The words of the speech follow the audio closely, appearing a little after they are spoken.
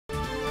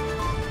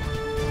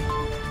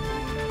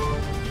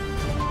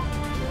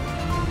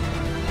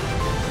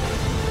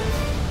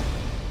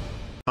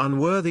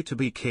Unworthy to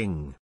be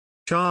king.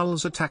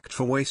 Charles attacked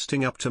for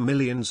wasting up to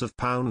millions of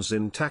pounds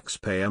in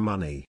taxpayer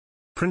money.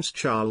 Prince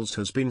Charles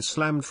has been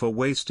slammed for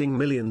wasting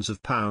millions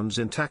of pounds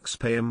in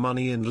taxpayer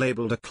money and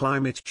labelled a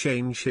climate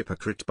change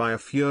hypocrite by a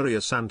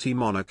furious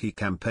anti-monarchy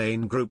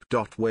campaign group.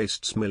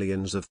 Wastes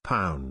millions of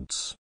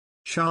pounds.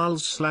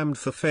 Charles slammed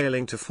for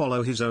failing to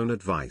follow his own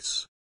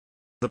advice.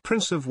 The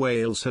Prince of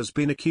Wales has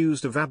been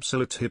accused of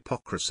absolute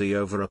hypocrisy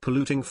over a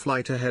polluting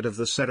flight ahead of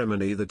the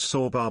ceremony that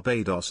saw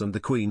Barbados and the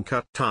Queen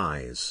cut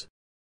ties.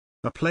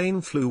 A plane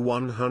flew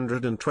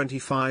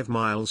 125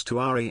 miles to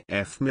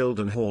RAF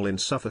Mildenhall in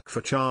Suffolk for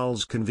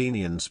Charles'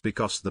 convenience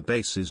because the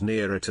base is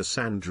nearer to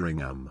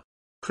Sandringham.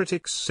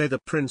 Critics say the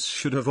Prince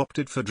should have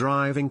opted for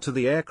driving to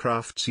the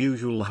aircraft's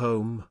usual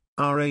home,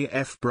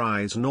 RAF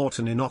Brize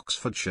Norton in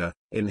Oxfordshire,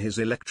 in his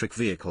electric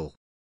vehicle.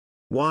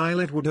 While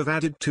it would have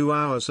added 2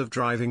 hours of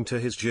driving to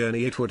his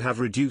journey, it would have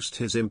reduced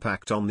his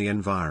impact on the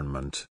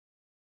environment.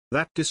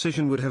 That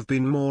decision would have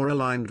been more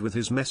aligned with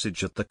his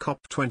message at the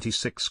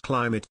COP26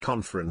 climate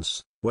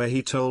conference, where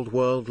he told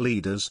world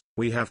leaders,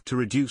 "We have to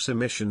reduce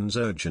emissions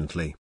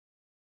urgently.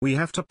 We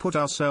have to put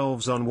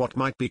ourselves on what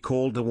might be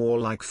called a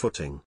warlike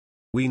footing.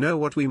 We know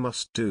what we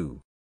must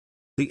do."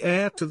 The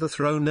heir to the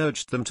throne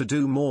urged them to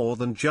do more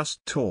than just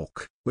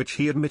talk, which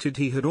he admitted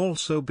he had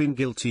also been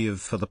guilty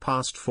of for the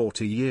past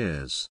 40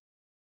 years.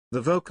 The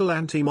vocal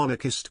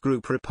anti-monarchist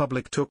group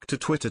Republic took to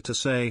Twitter to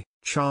say,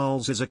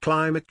 "Charles is a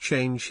climate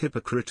change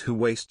hypocrite who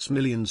wastes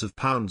millions of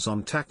pounds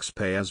on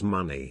taxpayers'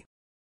 money."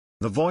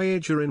 The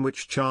Voyager in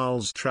which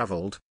Charles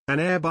travelled, an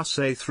Airbus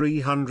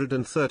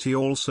A330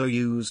 also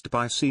used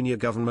by senior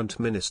government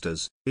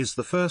ministers, is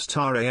the first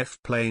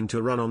RAF plane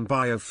to run on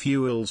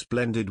biofuels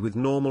blended with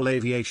normal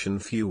aviation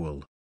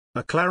fuel.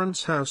 A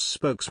Clarence House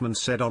spokesman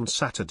said on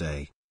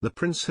Saturday, "The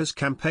Prince has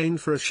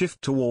campaigned for a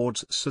shift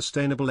towards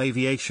sustainable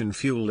aviation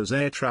fuel as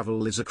air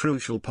travel is a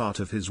crucial part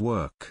of his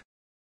work."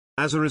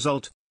 As a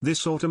result,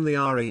 this autumn the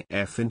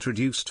RAF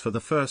introduced for the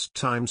first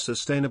time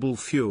sustainable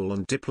fuel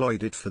and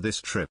deployed it for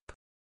this trip.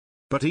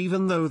 But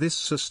even though this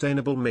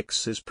sustainable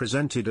mix is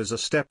presented as a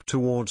step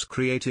towards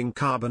creating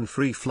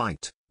carbon-free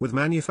flight, with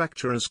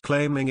manufacturers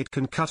claiming it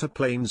can cut a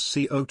plane's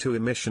CO2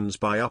 emissions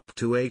by up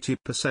to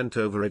 80%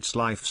 over its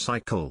life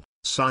cycle,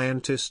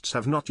 scientists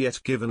have not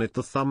yet given it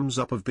the thumbs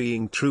up of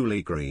being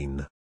truly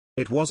green.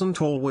 It wasn't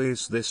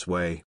always this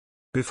way.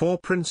 Before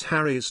Prince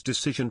Harry's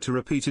decision to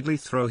repeatedly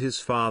throw his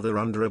father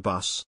under a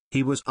bus,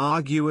 he was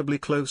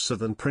arguably closer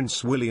than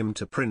Prince William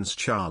to Prince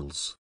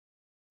Charles.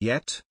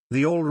 Yet,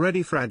 the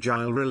already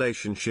fragile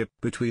relationship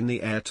between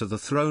the heir to the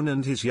throne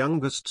and his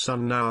youngest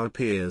son now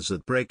appears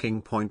at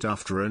breaking point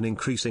after an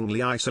increasingly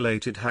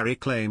isolated Harry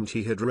claimed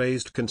he had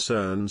raised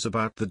concerns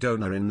about the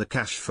donor in the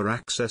cash for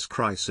access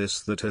crisis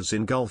that has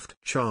engulfed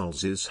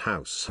Charles's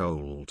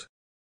household.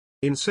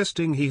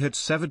 Insisting he had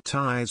severed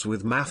ties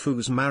with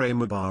Mahfouz Mari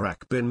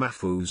Mubarak bin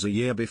Mahfouz a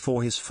year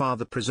before his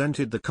father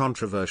presented the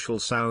controversial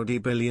Saudi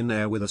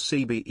billionaire with a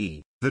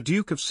CBE, the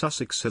Duke of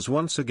Sussex has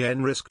once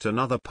again risked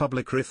another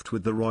public rift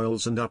with the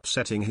royals and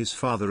upsetting his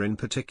father in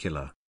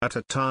particular, at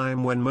a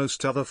time when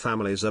most other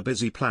families are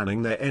busy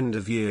planning their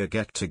end-of-year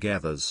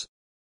get-togethers.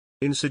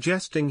 In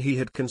suggesting he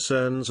had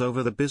concerns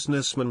over the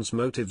businessman's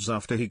motives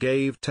after he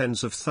gave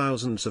tens of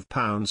thousands of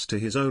pounds to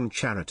his own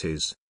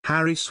charities,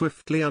 Harry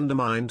swiftly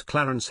undermined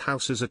Clarence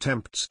House's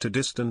attempts to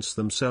distance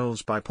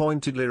themselves by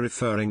pointedly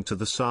referring to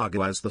the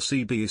saga as the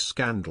CB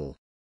scandal.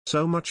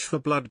 So much for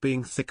blood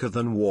being thicker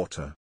than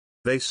water.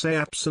 They say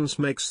absence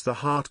makes the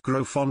heart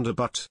grow fonder,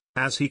 but,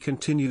 as he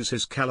continues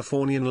his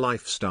Californian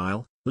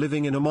lifestyle,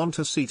 living in a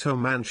Montecito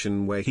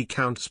mansion where he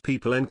counts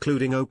people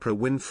including Oprah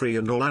Winfrey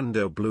and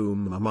Orlando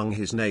Bloom among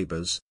his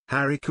neighbors,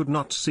 Harry could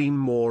not seem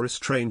more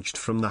estranged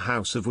from the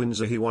House of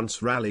Windsor he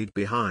once rallied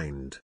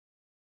behind.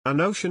 A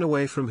notion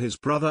away from his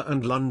brother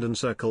and London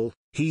circle,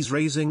 he's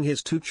raising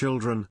his 2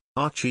 children,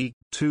 Archie,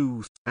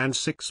 2, and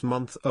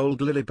 6-month-old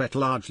Lilibet,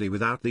 largely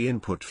without the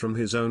input from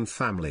his own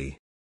family.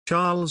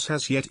 Charles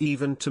has yet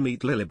even to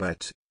meet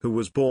Lilibet, who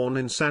was born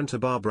in Santa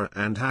Barbara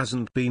and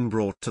hasn't been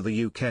brought to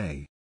the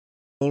UK.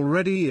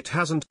 Already it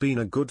hasn't been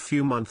a good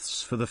few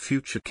months for the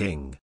future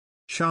king.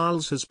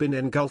 Charles has been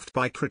engulfed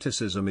by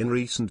criticism in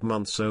recent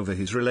months over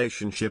his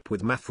relationship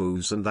with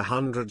Mahfouz and the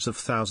hundreds of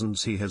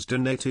thousands he has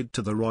donated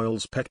to the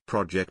royals' pet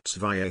projects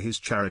via his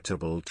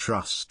charitable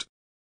trust.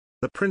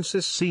 The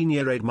Prince's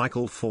senior aide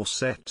Michael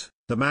Fawcett,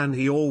 the man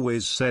he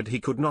always said he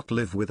could not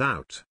live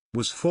without,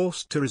 was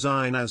forced to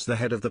resign as the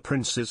head of the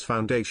Prince's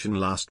foundation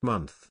last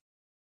month.